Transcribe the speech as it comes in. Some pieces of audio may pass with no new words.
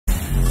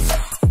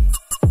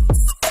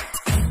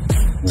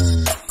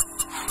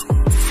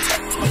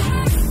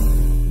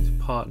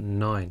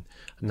9.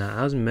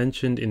 Now, as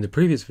mentioned in the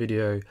previous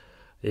video,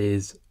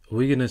 is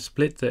we're going to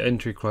split the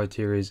entry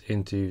criteria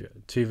into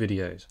two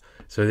videos.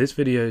 So this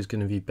video is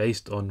going to be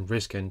based on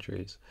risk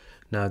entries.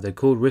 Now, they're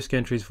called risk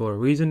entries for a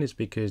reason. It's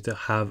because they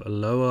have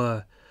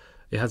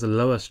it has a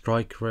lower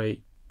strike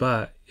rate,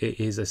 but it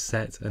is a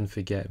set and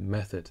forget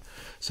method.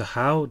 So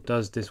how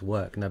does this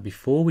work? Now,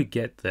 before we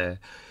get there,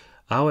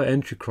 our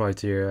entry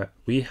criteria,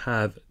 we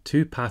have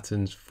two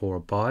patterns for a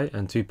buy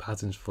and two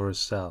patterns for a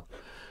sell.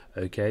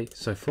 Okay,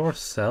 so for a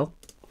sell,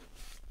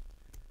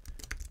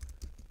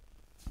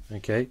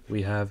 okay,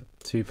 we have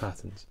two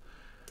patterns.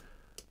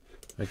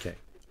 Okay,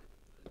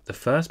 the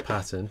first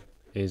pattern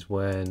is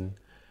when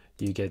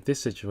you get this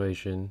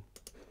situation.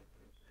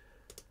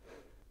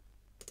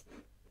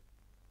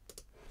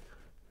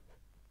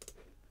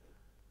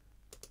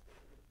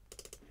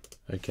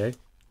 Okay,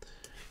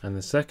 and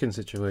the second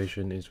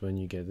situation is when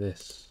you get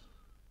this.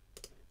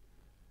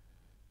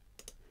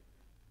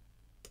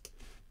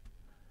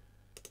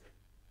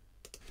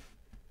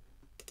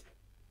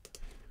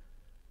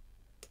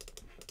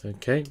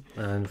 Okay,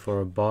 and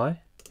for a buy,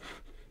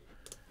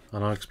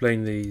 and I'll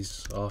explain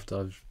these after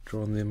I've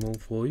drawn them all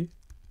for you.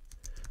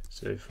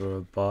 So for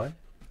a buy,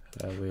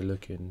 we're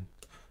looking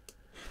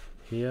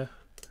here.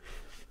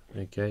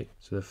 Okay,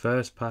 so the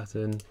first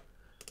pattern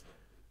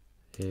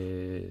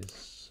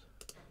is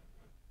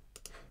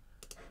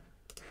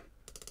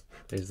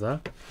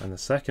that, and the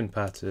second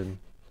pattern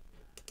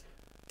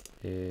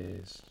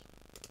is,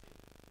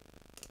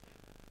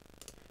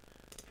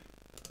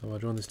 have I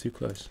drawn this too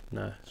close?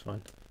 No, it's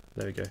fine.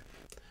 There we go.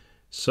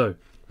 So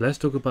let's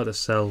talk about the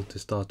sell to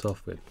start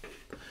off with.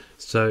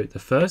 So the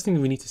first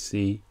thing we need to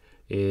see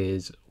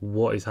is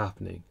what is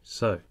happening.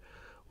 So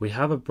we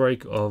have a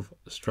break of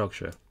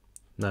structure.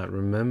 Now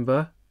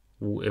remember,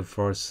 if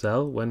for a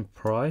sell, when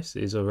price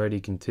is already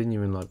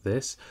continuing like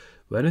this,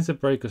 when it's a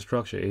break of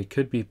structure, it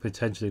could be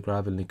potentially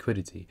grabbing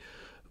liquidity.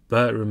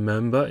 But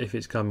remember, if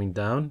it's coming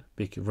down,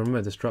 because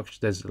remember the structure,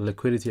 there's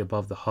liquidity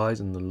above the highs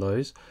and the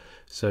lows.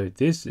 So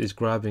this is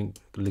grabbing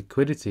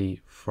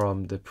liquidity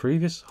from the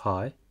previous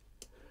high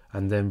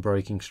and then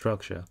breaking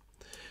structure.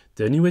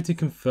 The only way to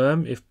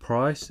confirm if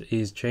price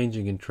is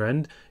changing in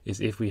trend is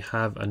if we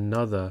have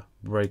another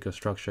break of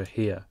structure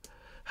here.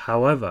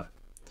 However,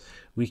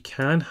 we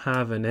can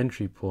have an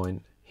entry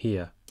point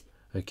here,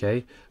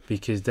 okay,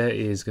 because there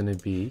is going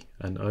to be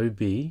an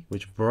OB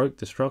which broke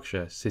the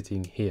structure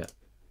sitting here,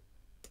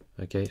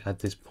 okay, at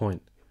this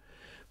point.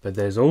 But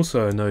there's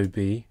also an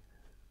OB,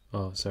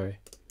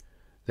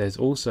 there's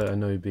also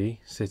an OB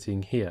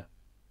sitting here,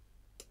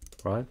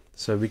 right?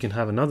 So we can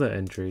have another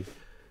entry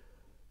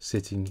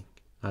sitting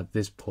at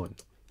this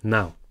point.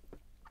 Now,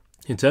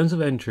 in terms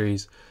of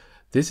entries,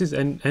 this is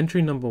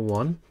entry number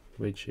 1,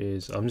 which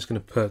is, I'm just going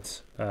to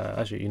put,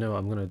 actually, you know what,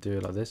 I'm going to do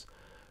it like this.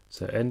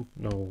 So,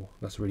 no,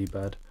 that's really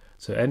bad.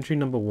 So entry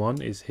number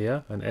 1 is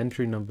here, and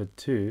entry number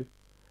 2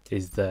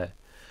 is there.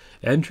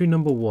 Entry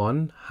number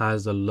 1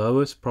 has the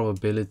lowest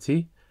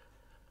probability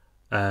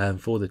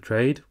for the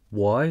trade.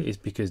 Why? Is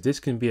because this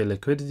can be a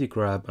liquidity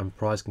grab and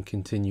price can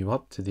continue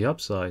up to the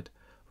upside,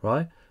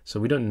 right? So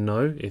we don't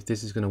know if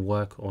this is going to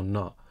work or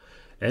not.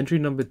 Entry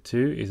number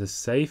 2 is the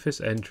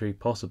safest entry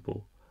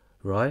possible,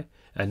 right?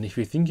 And if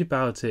you think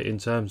about it in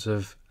terms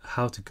of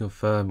how to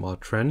confirm our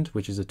trend,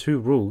 which is the two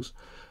rules,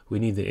 we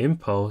need the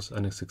impulse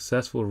and a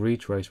successful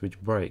retrace which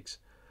breaks.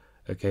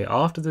 Okay,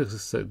 after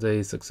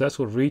the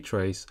successful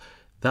retrace,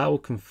 that will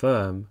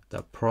confirm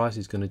that price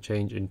is going to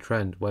change in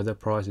trend, whether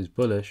price is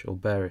bullish or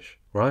bearish,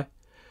 right?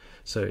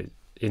 So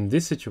in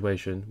this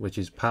situation, which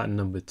is pattern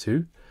number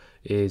 2,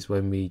 is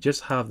when we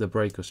just have the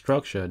break of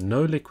structure,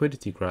 no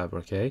liquidity grab,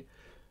 okay?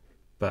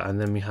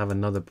 And then we have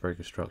another break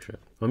of structure.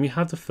 When we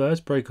have the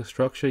first break of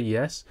structure,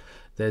 yes,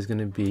 there's going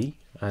to be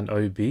an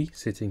OB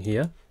sitting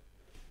here.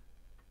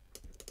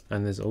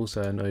 And there's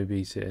also an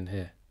OB sitting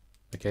here.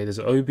 Okay, there's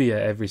an OB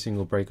at every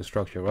single break of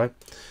structure, right?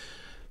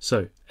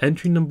 So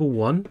entry number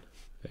 1,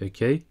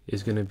 okay,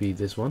 is going to be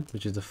this one,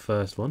 which is the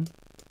first one.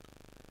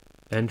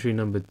 Entry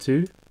number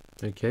 2,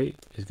 okay,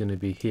 is going to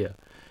be here.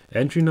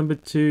 Entry number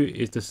 2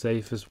 is the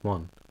safest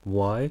one.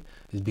 Why?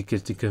 Is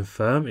because to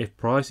confirm if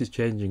price is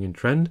changing in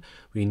trend,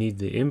 we need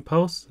the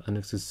impulse and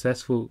a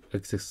successful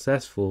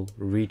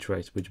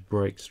retrace which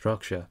breaks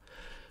structure.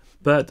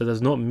 But that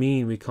does not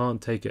mean we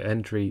can't take an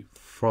entry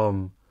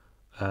from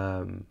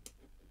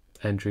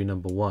entry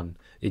number 1.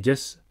 It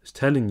just is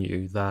telling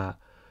you that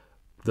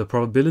the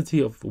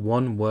probability of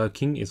 1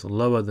 working is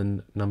lower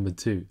than number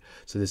 2.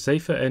 So the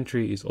safer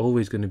entry is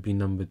always going to be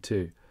number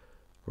 2,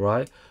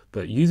 right?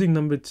 But using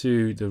number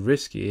 2, the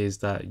risk is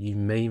that you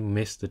may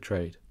miss the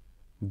trade,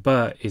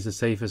 but it's the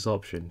safest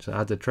option. So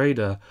as a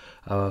trader,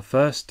 our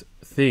first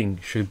thing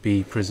should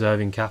be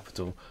preserving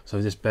capital.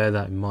 So just bear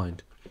that in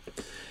mind.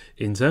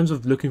 In terms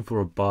of looking for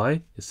a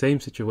buy, the same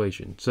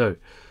situation. So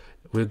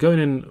we're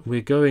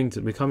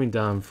coming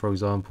down, for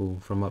example,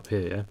 from up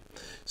here, yeah?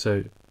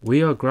 So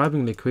we are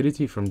grabbing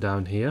liquidity from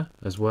down here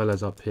as well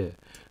as up here.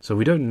 So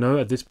we don't know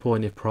at this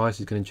point if price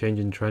is going to change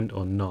in trend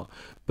or not,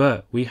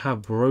 but we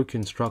have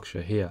broken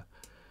structure here.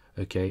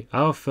 Okay,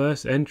 our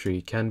first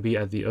entry can be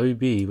at the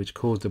OB, which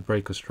caused the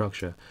break of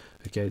structure.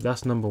 Okay,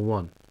 that's number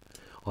one.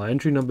 Our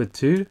entry number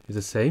 2 is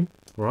the same,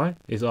 right?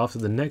 It's after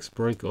the next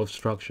break of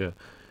structure.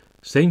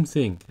 Same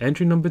thing,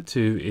 entry number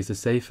 2 is a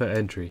safer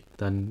entry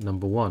than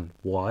number 1.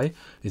 Why?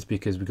 It's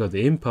because we got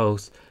the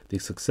impulse, the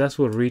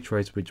successful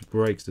retrace which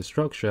breaks the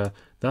structure.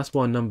 That's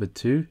why number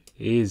 2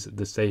 is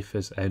the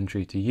safest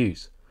entry to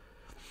use.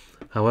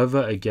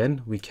 However,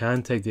 again, we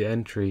can take the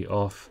entry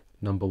off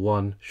number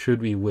 1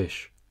 should we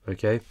wish.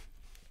 Okay,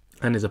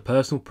 and it's a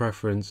personal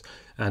preference,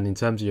 and in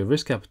terms of your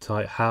risk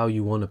appetite, how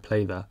you want to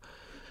play that.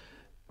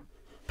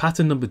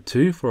 Pattern number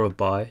 2 for a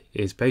buy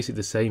is basically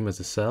the same as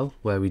a sell,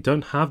 where we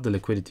don't have the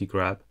liquidity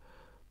grab,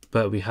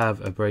 but we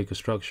have a break of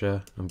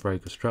structure and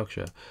break of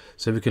structure.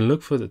 So we can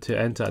look for to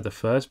enter at the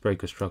first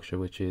break of structure,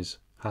 which is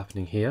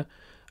happening here,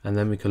 and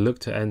then we can look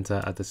to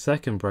enter at the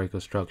second break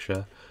of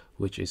structure,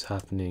 which is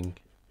happening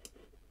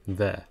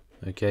there.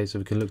 Okay, so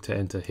we can look to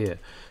enter here.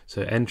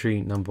 So entry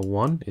number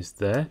 1 is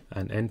there,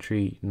 and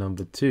entry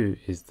number 2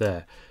 is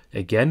there.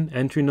 Again,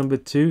 entry number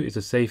 2 is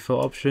a safer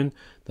option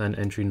than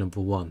entry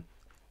number 1.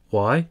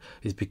 Why?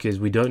 It's because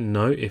we don't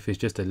know if it's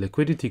just a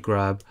liquidity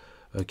grab.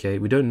 Okay,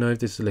 we don't know if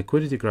this is a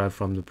liquidity grab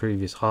from the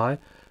previous high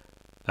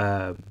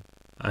and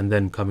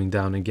then coming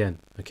down again.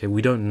 Okay,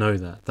 we don't know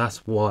that.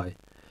 That's why.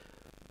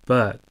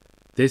 But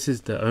this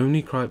is the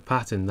only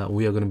pattern that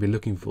we are going to be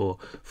looking for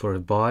a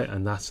buy,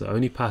 and that's the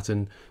only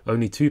pattern,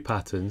 only 2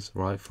 patterns,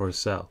 right, for a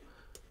sell.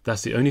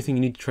 That's the only thing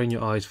you need to train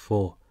your eyes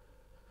for,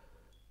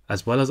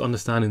 as well as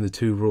understanding the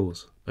 2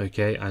 rules,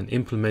 okay, and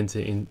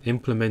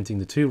implementing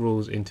the 2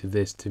 rules into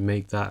this to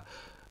make that,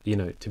 you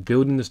know, to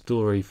build in the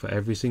story for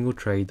every single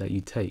trade that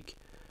you take.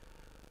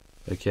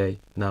 Okay,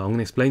 now I'm going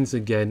to explain this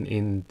again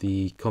in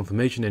the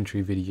confirmation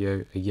entry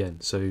video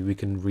again, so we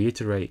can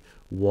reiterate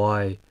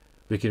why.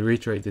 We can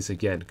reiterate this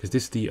again, because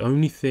this is the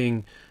only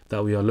thing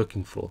that we are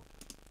looking for.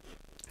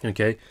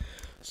 Okay,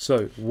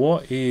 so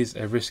what is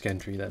a risk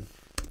entry then?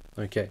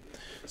 Okay,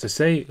 so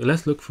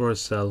let's look for a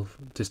sell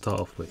to start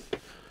off with.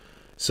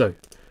 So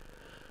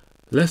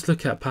let's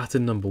look at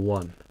pattern number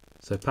 1.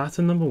 So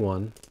pattern number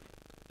 1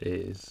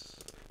 is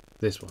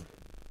this one.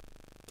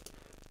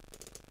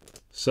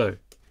 So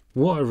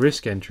what a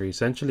risk entry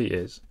essentially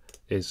is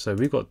so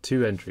we've got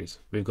 2 entries.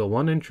 We've got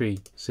one entry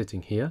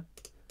sitting here,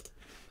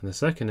 and the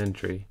second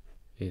entry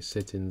is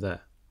sitting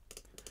there.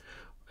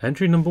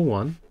 Entry number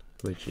 1,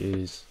 which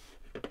is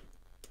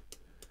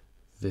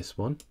this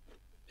one,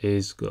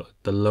 is got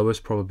the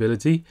lowest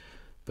probability,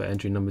 but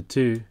entry number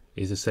 2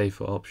 is a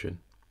safer option.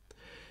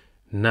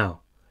 Now,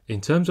 in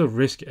terms of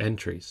risk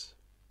entries,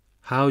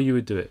 how you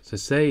would do it. So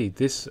say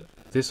this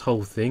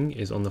whole thing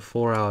is on the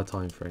 4-hour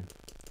time frame.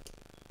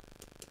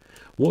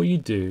 What you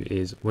do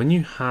is when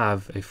you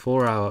have a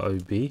 4-hour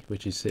OB,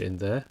 which is sitting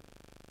there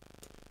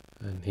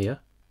and here,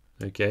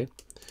 okay,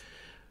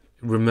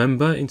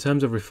 remember, in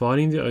terms of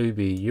refining the OB,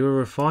 you will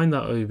refine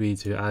that OB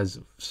to as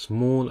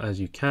small as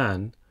you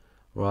can,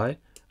 right?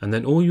 And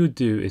then all you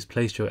do is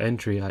place your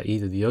entry at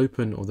either the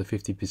open or the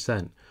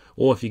 50%.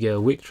 Or if you get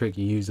a wick trick,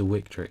 you use the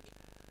wick trick.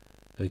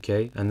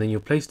 Okay, and then you'll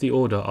place the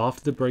order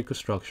after the break of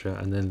structure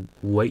and then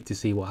wait to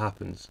see what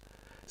happens.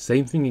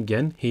 Same thing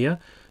again here.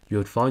 You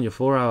would find your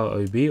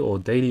 4-hour OB or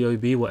daily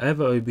OB,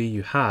 whatever OB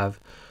you have,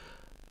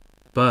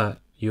 but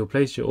you'll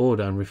place your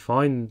order and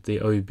refine the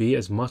OB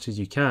as much as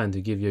you can to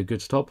give you a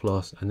good stop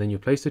loss, and then you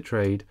place the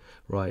trade,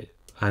 right?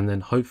 And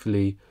then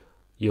hopefully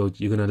you're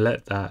going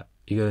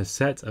to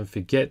set and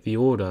forget the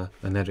order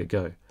and let it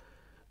go.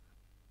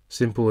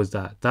 Simple as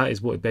that. That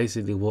is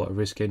basically what a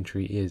risk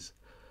entry is,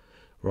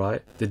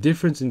 right? The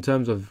difference in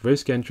terms of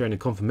risk entry and a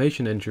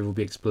confirmation entry will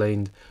be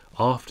explained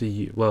after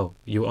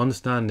you'll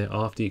understand it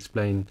after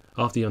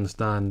you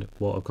understand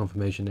what a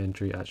confirmation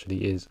entry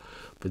actually is.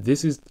 But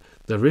this is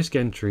the risk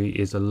entry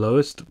is the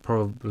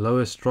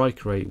lowest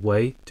strike rate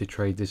way to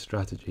trade this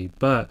strategy,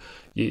 but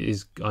it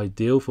is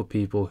ideal for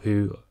people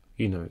who,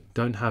 you know,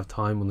 don't have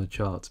time on the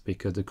charts,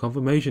 because the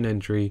confirmation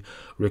entry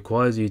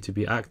requires you to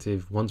be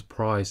active once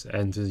price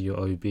enters your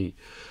OB.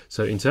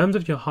 So in terms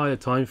of your higher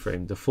time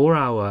frame, the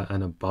 4-hour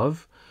and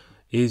above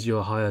is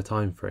your higher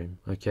time frame.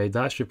 Okay,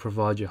 that should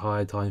provide your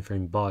higher time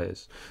frame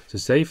buyers. So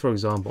say for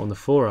example on the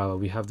 4-hour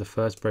we have the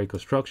first break of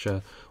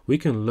structure, we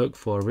can look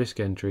for a risk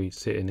entry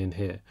sitting in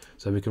here.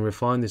 So we can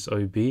refine this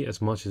OB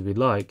as much as we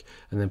like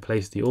and then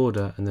place the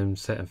order and then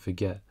set and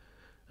forget.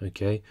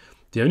 Okay,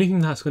 the only thing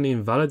that's going to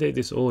invalidate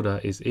this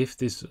order is if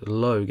this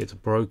low gets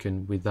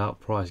broken without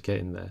price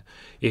getting there.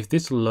 If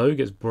this low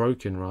gets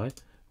broken,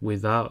 right,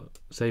 without,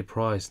 say,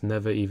 price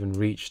never even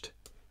reached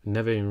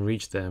there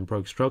and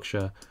broke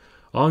structure,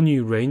 our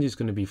new range is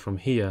going to be from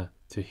here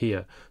to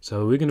here.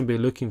 So we're going to be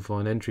looking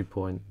for an entry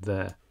point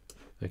there.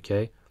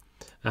 Okay,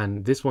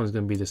 and this one's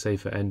going to be the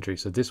safer entry.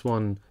 So this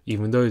one,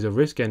 even though it's a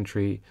risk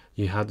entry,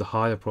 you have the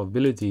higher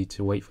probability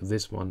to wait for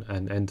this one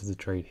and enter the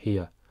trade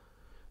here.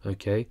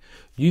 Okay,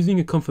 using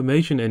a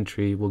confirmation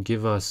entry will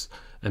give us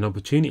an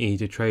opportunity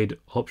to trade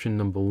option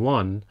number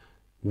 1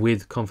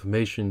 with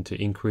confirmation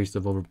to increase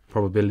the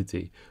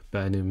probability,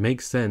 but it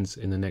makes sense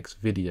in the next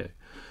video.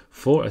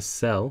 For a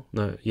sell,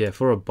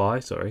 for a buy,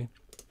 sorry,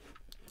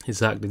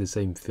 exactly the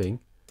same thing.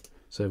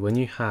 So when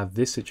you have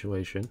this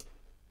situation,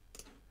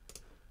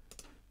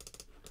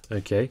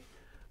 okay,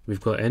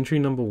 we've got entry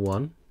number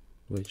one,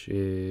 which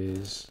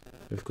is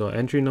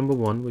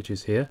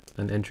here,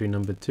 and entry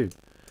number two.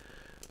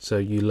 So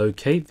you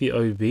locate the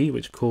OB,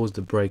 which caused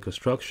the break or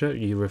structure,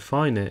 you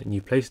refine it, and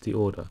you place the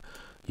order.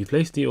 You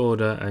place the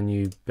order and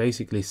you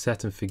basically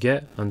set and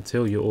forget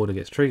until your order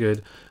gets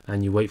triggered,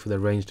 and you wait for the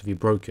range to be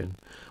broken.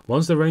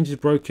 Once the range is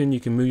broken, you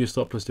can move your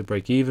stop loss to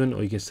break even,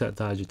 or you can set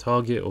that as your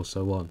target, or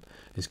so on.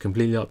 It's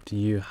completely up to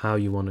you how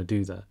you want to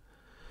do that,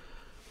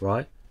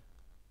 right?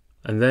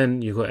 And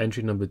then you've got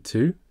entry number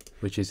two,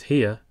 which is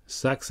here.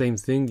 Exact same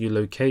thing. You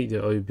locate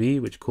the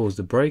OB, which caused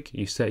the break.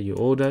 You set your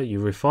order. You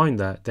refine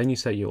that. Then you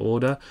set your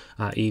order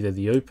at either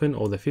the open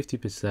or the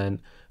 50%,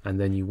 and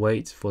then you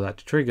wait for that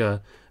to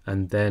trigger,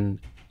 and then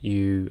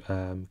you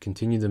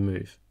continue the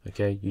move.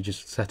 Okay, you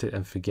just set it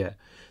and forget.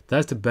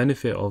 That's the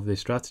benefit of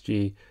this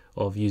strategy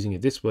of using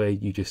it this way.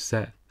 You just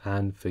set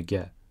and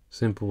forget.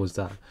 Simple as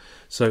that.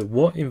 So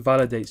what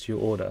invalidates your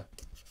order?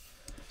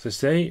 So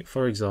say,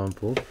 for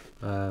example,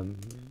 we'll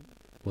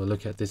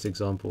look at this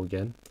example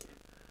again.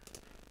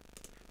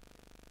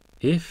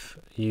 If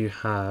you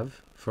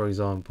have, for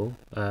example,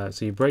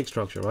 so you break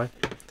structure, right?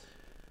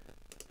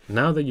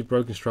 Now that you've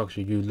broken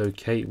structure, you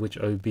locate which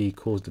OB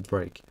caused the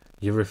break.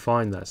 You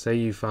refine that. Say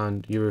you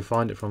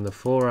refined it from the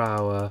 4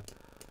 hour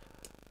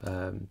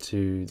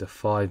to the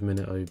 5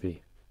 minute OB,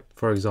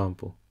 for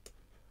example.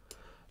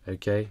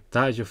 Okay,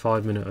 that is your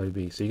 5 minute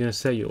OB. So you're going to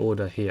set your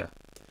order here.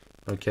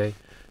 Okay,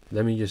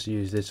 let me just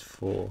use this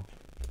for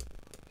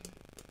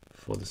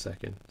the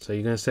second. So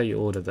you're going to set your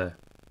order there.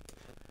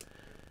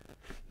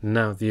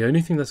 Now the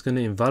only thing that's going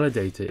to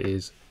invalidate it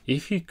is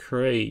if you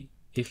create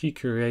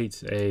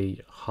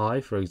a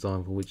high, for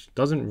example, which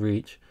doesn't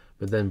reach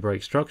but then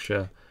break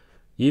structure,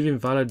 you've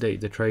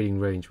invalidated the trading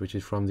range, which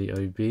is from the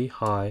OB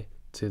high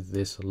to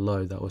this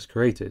low that was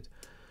created.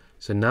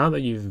 So now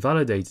that you've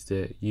validated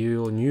it,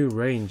 your new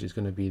range is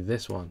going to be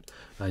this one,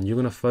 and you're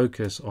going to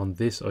focus on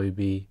this OB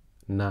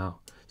now.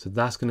 So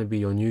that's going to be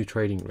your new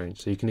trading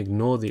range. So you can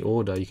ignore the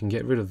order, you can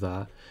get rid of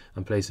that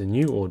and place a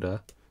new order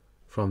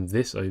from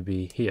this OB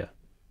here.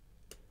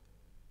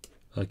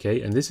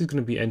 Okay, and this is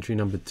going to be entry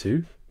number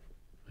two.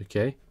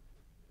 Okay,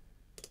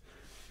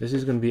 this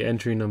is going to be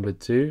entry number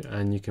two,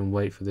 and you can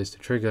wait for this to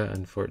trigger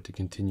and for it to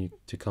continue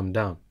to come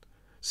down.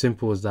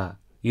 Simple as that.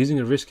 Using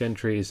a risk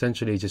entry,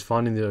 essentially just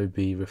finding the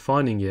OB,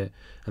 refining it,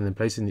 and then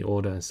placing the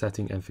order and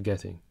setting and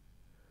forgetting.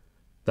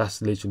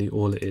 That's literally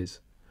all it is.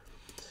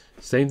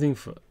 Same thing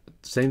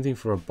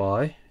for a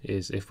buy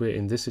is if we're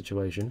in this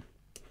situation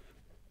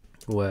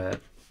where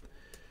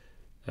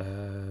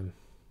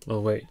oh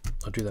wait,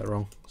 I drew that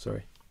wrong,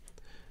 sorry.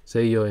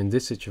 Say you're in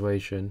this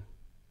situation,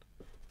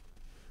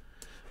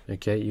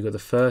 okay, you got the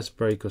first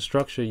break or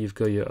structure, you've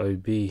got your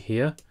OB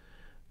here.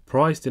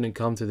 Price didn't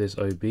come to this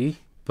OB,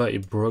 but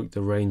it broke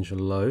the range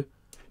low,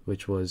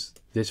 which was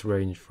this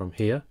range from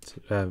here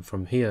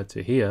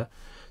to here.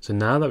 So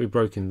now that we've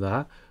broken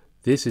that,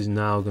 this is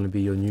now going to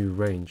be your new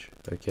range,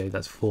 okay,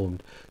 that's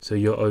formed. So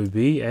your OB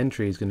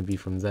entry is going to be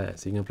from there.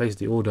 So you can place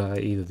the order at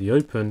either the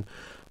open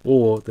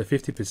or the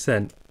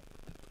 50%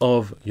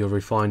 of your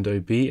refined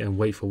OB and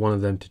wait for one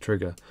of them to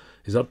trigger.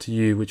 It's up to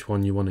you which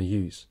one you want to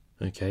use.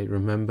 Okay,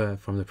 remember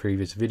from the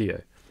previous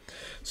video.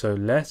 So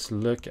let's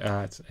look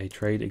at a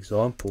trade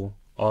example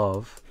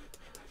of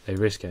a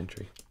risk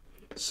entry.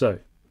 So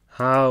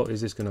how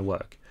is this going to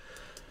work?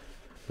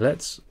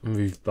 Let's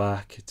move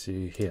back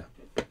to here.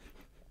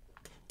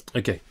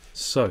 Okay,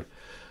 so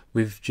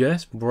we've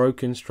just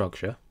broken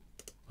structure,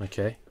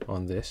 okay,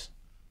 on this.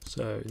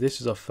 So this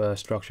is our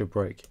first structure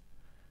break.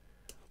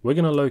 We're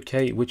going to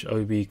locate which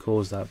OB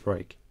caused that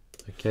break.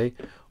 Okay,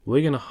 we're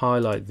going to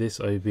highlight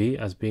this OB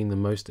as being the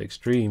most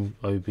extreme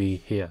OB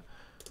here.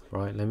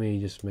 Right, let me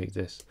just make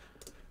this.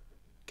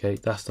 Okay,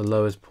 that's the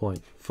lowest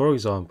point. For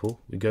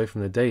example, we go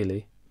from the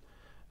daily.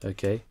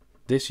 Okay,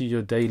 this is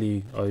your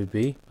daily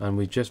OB, and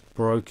we've just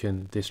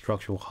broken this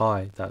structural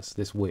high, that's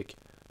this wick,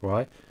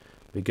 right?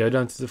 We go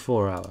down to the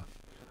 4 hour.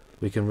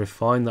 We can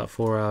refine that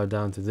 4 hour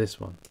down to this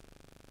one,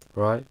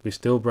 right? We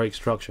still break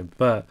structure,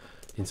 but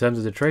in terms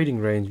of the trading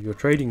range, your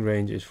trading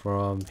range is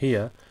from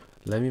here.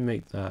 Let me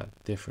make that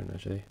different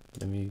actually.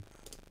 There you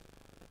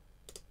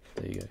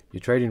go. Your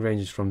trading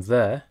range is from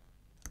there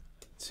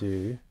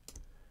to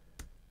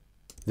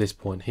this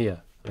point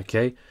here,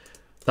 okay?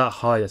 That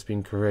high that's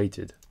been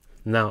created.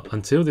 Now,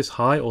 until this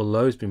high or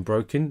low has been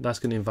broken, that's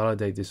going to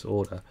invalidate this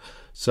order.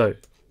 So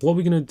what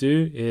we're going to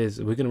do is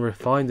we're going to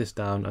refine this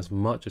down as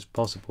much as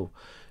possible.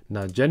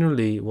 Now,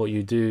 generally what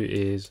you do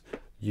is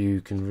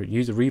you can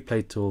use a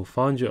replay tool,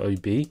 find your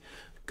OB,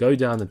 go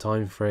down the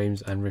time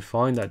frames and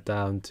refine that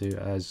down to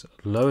as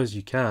low as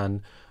you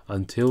can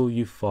until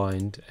you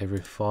find a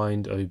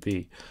refined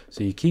OB.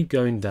 So you keep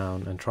going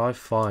down and try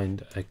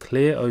find a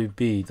clear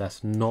OB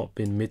that's not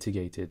been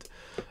mitigated.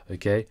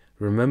 Okay,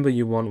 remember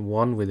you want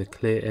one with a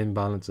clear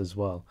imbalance as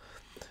well.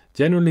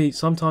 Generally,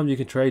 sometimes you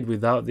can trade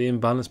without the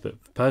imbalance, but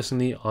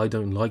personally, I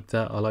don't like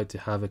that. I like to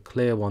have a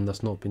clear one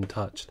that's not been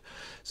touched.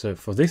 So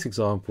for this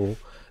example,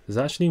 there's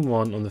actually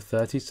one on the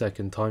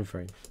 30-second time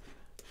frame,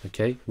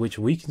 okay, which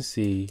we can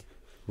see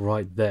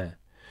right there.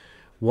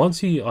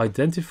 Once you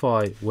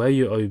identify where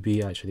your OB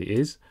actually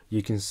is,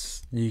 you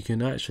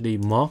can actually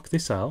mark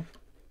this out,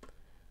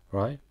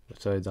 right?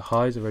 So the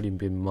high's already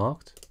been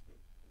marked.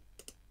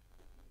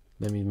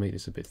 Let me make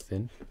this a bit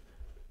thin.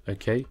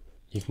 Okay,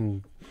 you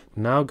can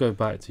now go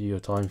back to your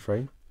time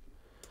frame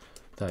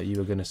that you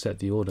were going to set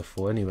the order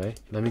for anyway.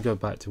 Let me go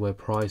back to where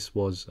price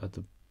was at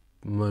the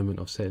moment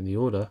of setting the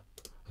order.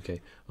 Okay,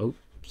 oh,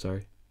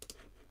 sorry.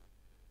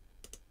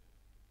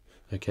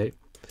 Okay,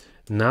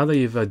 now that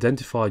you've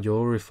identified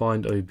your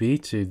refined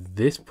OB to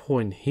this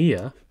point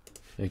here,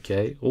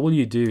 okay, all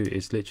you do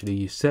is literally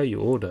you set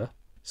your order.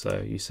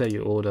 So you set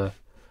your order,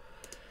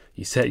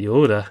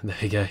 there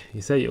you go,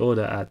 you set your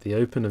order at the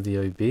open of the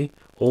OB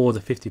or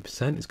the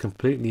 50%. It's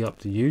completely up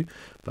to you,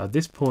 but at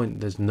this point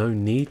there's no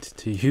need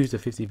to use the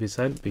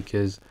 50%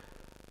 because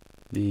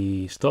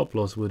the stop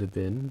loss would have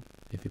been,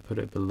 if you put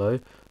it below,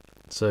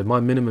 so my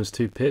minimum is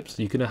 2 pips.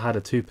 You could have had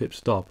a 2 pip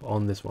stop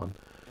on this one,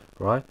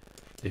 right?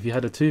 If you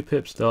had a 2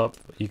 pip stop,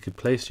 you could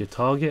place your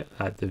target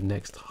at the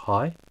next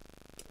high.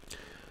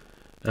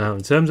 Now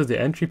in terms of the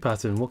entry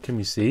pattern, what can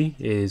we see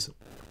is,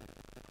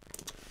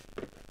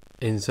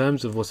 in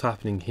terms of what's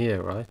happening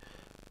here, right,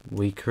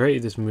 we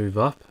created this move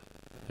up,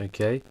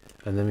 okay,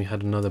 and then we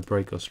had another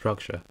break of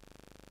structure.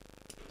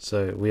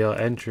 So we are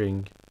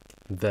entering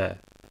there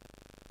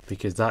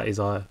because that is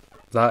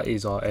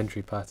our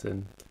entry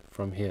pattern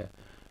from here.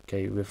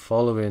 Okay, we're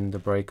following the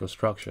break of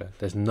structure.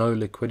 There's no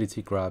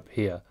liquidity grab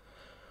here.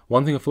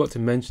 One thing I forgot to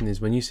mention is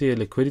when you see a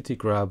liquidity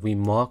grab, we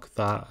mark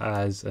that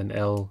as an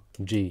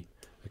LG.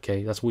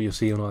 Okay, that's what you'll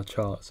see on our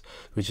charts,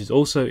 which is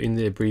also in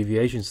the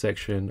abbreviation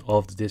section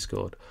of the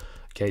Discord.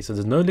 Okay, so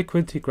there's no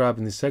liquidity grab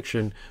in this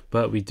section,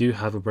 but we do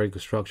have a break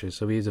of structure,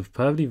 so it is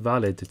perfectly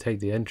valid to take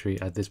the entry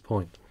at this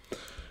point,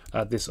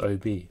 at this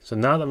OB. So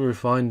now that we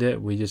refined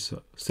it, we just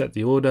set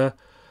the order.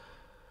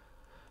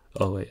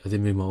 Oh wait, I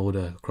didn't move my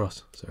order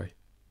across, sorry.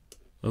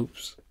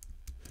 Oops.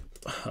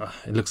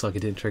 It looks like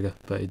it didn't trigger,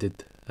 but it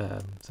did.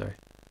 Sorry,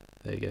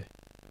 there you go.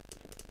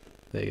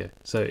 There you go.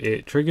 So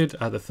it triggered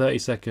at the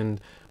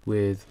 30-second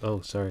with,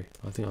 oh sorry,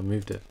 I think I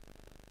moved it.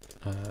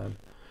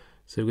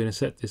 So we're going to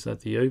set this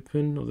at the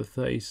open of the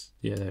 30,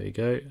 yeah, there we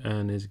go,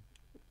 and his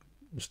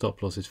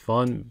stop loss is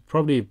fine.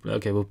 Probably,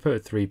 okay, we'll put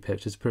it 3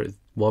 pips, just put it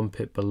 1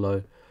 pip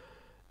below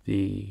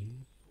the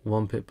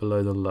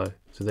low.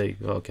 So there you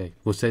go, okay,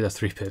 we'll say that's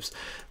 3 pips,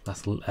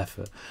 that's a little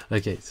effort.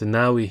 Okay, so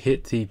now we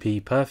hit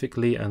TP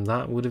perfectly, and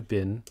that would have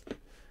been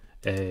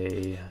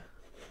a,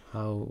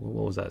 what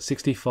was that,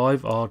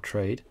 65R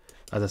trade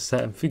as a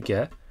set and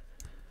forget,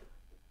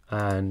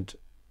 and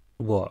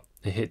what,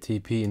 it hit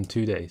TP in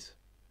 2 days.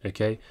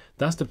 Okay,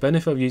 that's the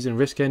benefit of using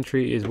risk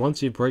entry, is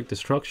once you break the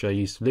structure,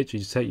 you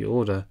literally set your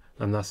order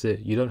and that's it.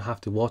 You don't have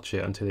to watch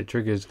it until it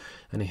triggers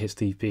and it hits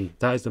TP.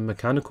 That is the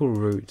mechanical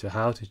route to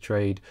how to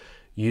trade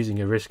using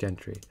a risk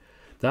entry.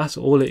 That's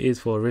all it is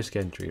for a risk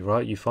entry,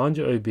 right? You find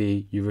your OB,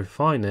 you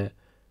refine it,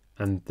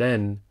 and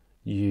then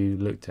you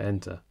look to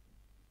enter.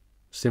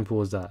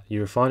 Simple as that.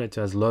 You refine it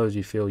to as low as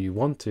you feel you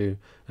want to,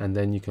 and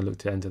then you can look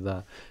to enter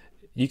that.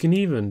 You can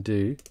even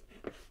do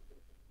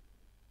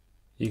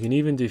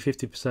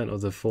 50%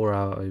 of the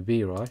 4-hour OB,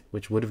 right?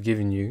 Which would have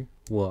given you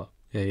what?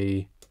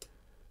 It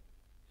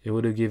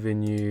would have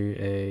given you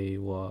a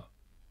what?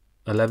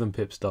 11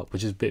 pip stop,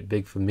 which is a bit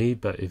big for me,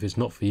 but if it's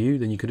not for you,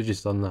 then you could have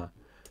just done that.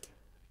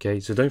 Okay,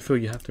 so don't feel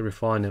you have to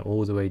refine it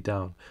all the way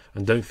down,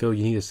 and don't feel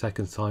you need a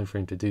second time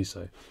frame to do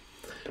so.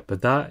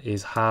 But that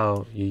is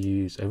how you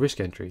use a risk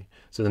entry.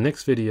 So the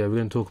next video we're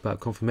going to talk about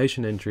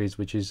confirmation entries,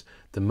 which is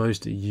the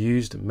most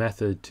used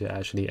method to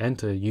actually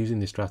enter using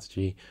this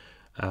strategy,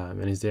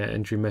 and is the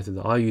entry method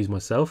that I use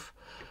myself.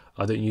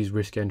 I don't use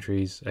risk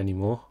entries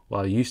anymore.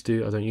 Well, I used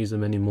to, I don't use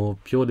them anymore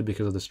purely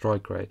because of the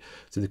strike rate.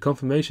 So the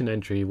confirmation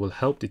entry will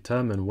help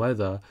determine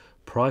whether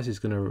price is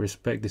going to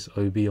respect this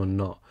OB or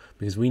not,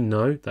 because we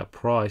know that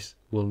price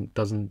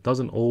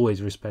doesn't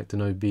always respect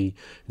an OB. It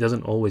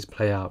doesn't always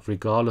play out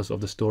regardless of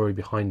the story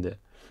behind it.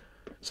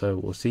 So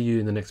we'll see you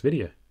in the next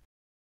video.